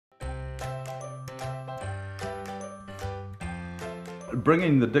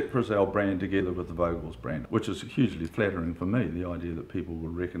bringing the Dick Frizzell brand together with the Vogel's brand, which is hugely flattering for me, the idea that people will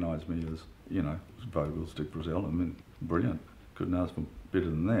recognise me as, you know, Vogel's Dick Frizzell. I mean, brilliant. Couldn't ask for better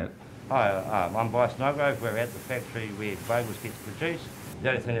than that. Hi, I'm Bryce Snellgrove. We're at the factory where Vogel's gets produced. The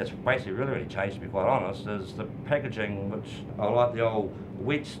only thing that's basically really changed, to be quite honest, is the packaging, which I like the old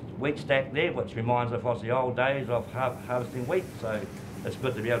wheat stack there, which reminds us of the old days of harvesting wheat. So it's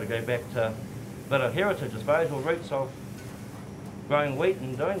good to be able to go back to a bit of heritage, I suppose, or roots of growing wheat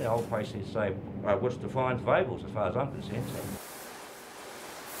and doing the old process, so which defines Vogel's as far as I'm concerned. So.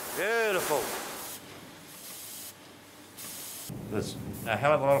 Beautiful. There's a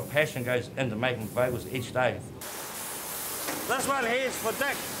hell of a lot of passion goes into making Vogels each day. This one here is for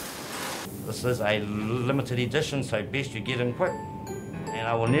Dick. This is a limited edition, so best you get in quick. And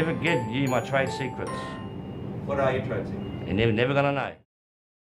I will never give you my trade secrets. What are your trade secrets? You're never going to know.